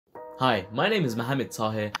Hi, my name is Mohammad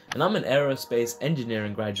Taher and I'm an aerospace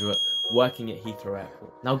engineering graduate working at Heathrow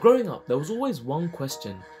Airport. Now growing up, there was always one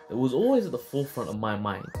question that was always at the forefront of my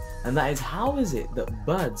mind, and that is, how is it that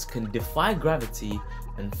birds can defy gravity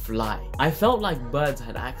and fly? I felt like birds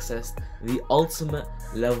had accessed the ultimate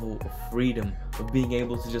level of freedom of being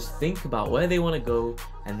able to just think about where they want to go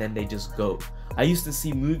and then they just go. I used to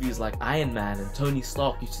see movies like Iron Man, and Tony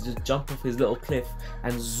Stark used to just jump off his little cliff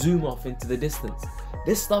and zoom off into the distance.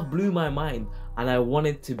 This stuff blew my mind and I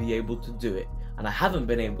wanted to be able to do it, and I haven't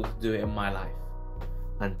been able to do it in my life.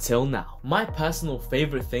 Until now. My personal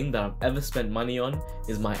favourite thing that I've ever spent money on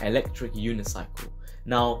is my electric unicycle.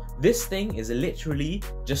 Now, this thing is literally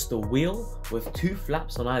just a wheel with two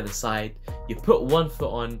flaps on either side. You put one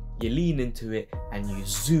foot on, you lean into it, and you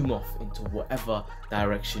zoom off into whatever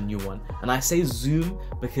direction you want. And I say zoom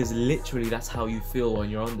because literally that's how you feel when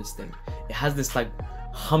you're on this thing. It has this like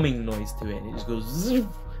humming noise to it, and it just goes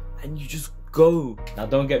zoom, and you just go. Now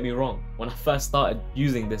don't get me wrong, when I first started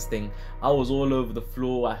using this thing, I was all over the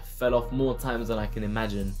floor. I fell off more times than I can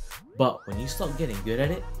imagine. But when you start getting good at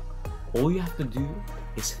it, all you have to do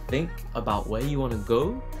is think about where you want to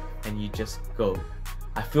go and you just go.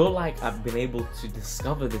 I feel like I've been able to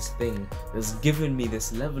discover this thing that's given me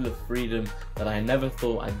this level of freedom that I never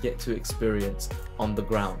thought I'd get to experience on the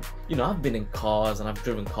ground. You know, I've been in cars and I've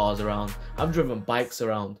driven cars around, I've driven bikes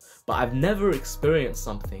around, but I've never experienced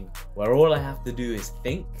something where all I have to do is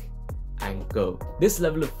think and go. This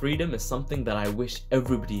level of freedom is something that I wish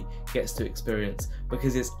everybody gets to experience,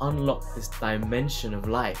 because it's unlocked this dimension of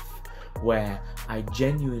life where I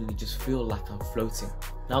genuinely just feel like I'm floating.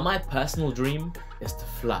 Now, my personal dream is to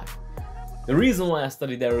fly. The reason why I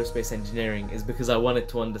studied aerospace engineering is because I wanted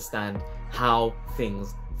to understand how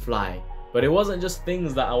things fly. But it wasn't just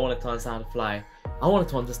things that I wanted to understand how to fly, I wanted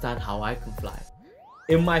to understand how I can fly.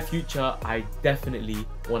 In my future, I definitely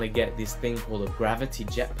want to get this thing called a gravity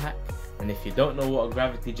jetpack. And if you don't know what a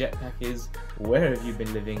gravity jetpack is, where have you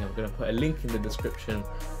been living? I'm going to put a link in the description.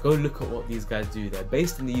 Go look at what these guys do. They're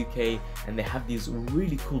based in the UK and they have these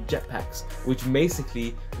really cool jetpacks which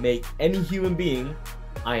basically make any human being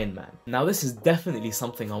Iron Man. Now this is definitely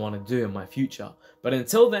something I want to do in my future, but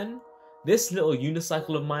until then, this little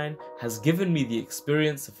unicycle of mine has given me the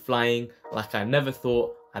experience of flying like I never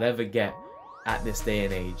thought I'd ever get at this day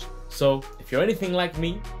and age. So if you're anything like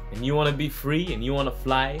me and you want to be free and you want to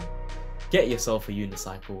fly, get yourself a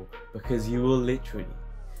unicycle, because you will literally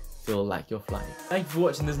feel like you're flying. Thank you for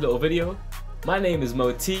watching this little video. My name is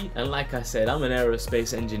Mo T, and like I said, I'm an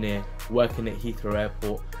aerospace engineer working at Heathrow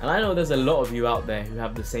Airport. And I know there's a lot of you out there who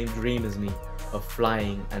have the same dream as me of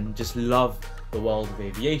flying and just love the world of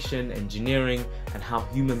aviation, engineering, and how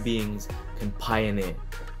human beings can pioneer.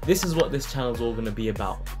 This is what this channel is all going to be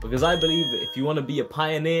about, because I believe that if you want to be a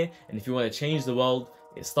pioneer and if you want to change the world,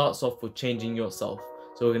 it starts off with changing yourself.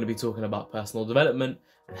 So we're going to be talking about personal development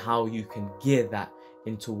and how you can gear that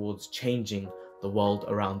in towards changing the world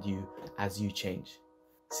around you as you change.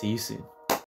 See you soon.